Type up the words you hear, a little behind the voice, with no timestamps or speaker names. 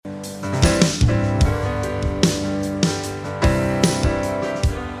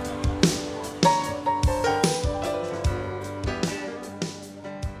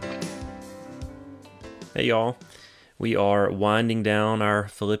Hey y'all, we are winding down our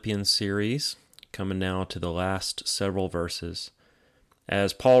Philippians series, coming now to the last several verses.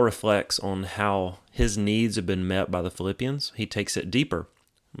 As Paul reflects on how his needs have been met by the Philippians, he takes it deeper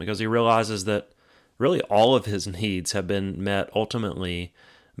because he realizes that really all of his needs have been met ultimately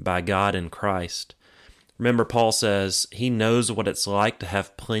by God in Christ. Remember, Paul says he knows what it's like to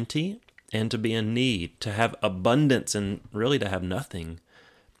have plenty and to be in need, to have abundance and really to have nothing.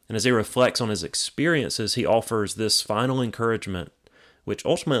 And as he reflects on his experiences, he offers this final encouragement, which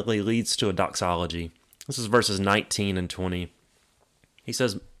ultimately leads to a doxology. This is verses 19 and 20. He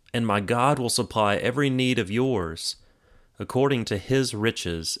says, "And my God will supply every need of yours according to his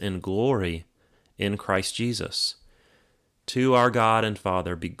riches in glory in Christ Jesus. To our God and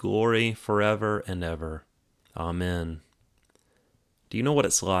Father be glory forever and ever. Amen." Do you know what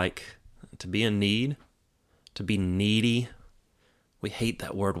it's like to be in need? To be needy? We hate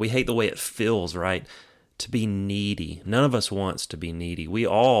that word. We hate the way it feels, right? To be needy. None of us wants to be needy. We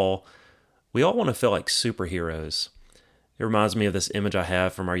all want to feel like superheroes. It reminds me of this image I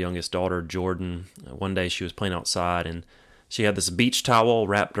have from our youngest daughter, Jordan. One day she was playing outside and she had this beach towel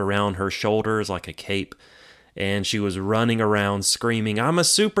wrapped around her shoulders like a cape. And she was running around screaming, "I'm a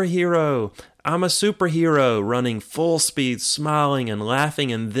superhero! I'm a superhero!" running full speed, smiling and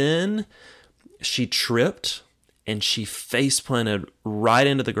laughing. And then she tripped and she face planted right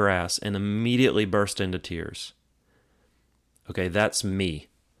into the grass and immediately burst into tears. Okay, that's me.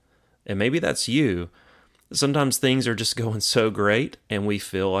 And maybe that's you. Sometimes things are just going so great and we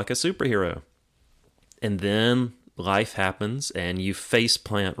feel like a superhero. And then life happens and you face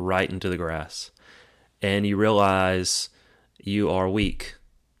plant right into the grass. And you realize you are weak.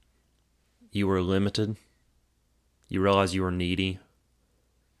 You are limited. You realize you are needy.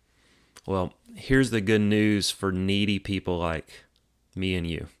 Well, here's the good news for needy people like me and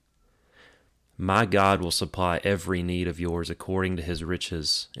you. My God will supply every need of yours according to his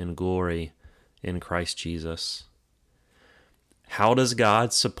riches and glory in Christ Jesus. How does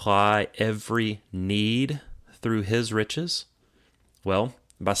God supply every need through his riches? Well,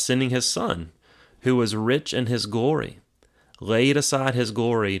 by sending his Son, who was rich in his glory, laid aside his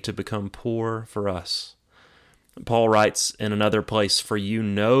glory to become poor for us. Paul writes in another place, "For you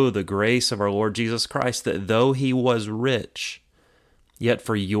know the grace of our Lord Jesus Christ, that though he was rich, yet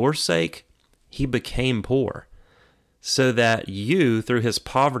for your sake he became poor, so that you through his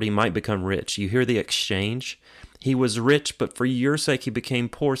poverty might become rich." You hear the exchange? He was rich, but for your sake he became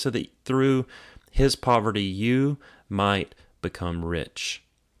poor, so that through his poverty you might become rich.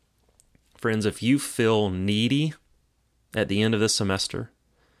 Friends, if you feel needy at the end of this semester,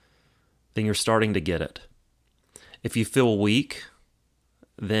 then you're starting to get it. If you feel weak,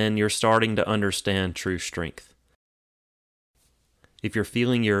 then you're starting to understand true strength. If you're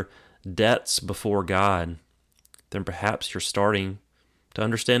feeling your debts before God, then perhaps you're starting to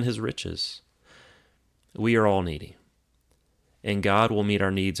understand his riches. We are all needy, and God will meet our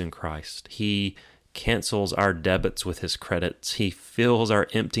needs in Christ. He cancels our debits with his credits. He fills our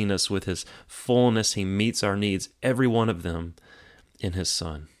emptiness with his fullness. He meets our needs, every one of them, in his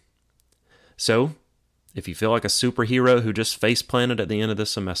Son. So, if you feel like a superhero who just face planted at the end of the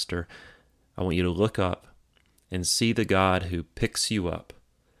semester, I want you to look up and see the God who picks you up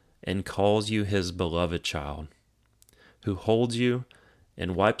and calls you his beloved child, who holds you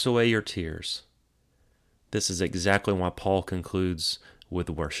and wipes away your tears. This is exactly why Paul concludes with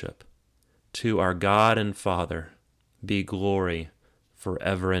worship. To our God and Father be glory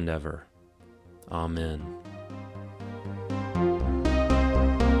forever and ever. Amen.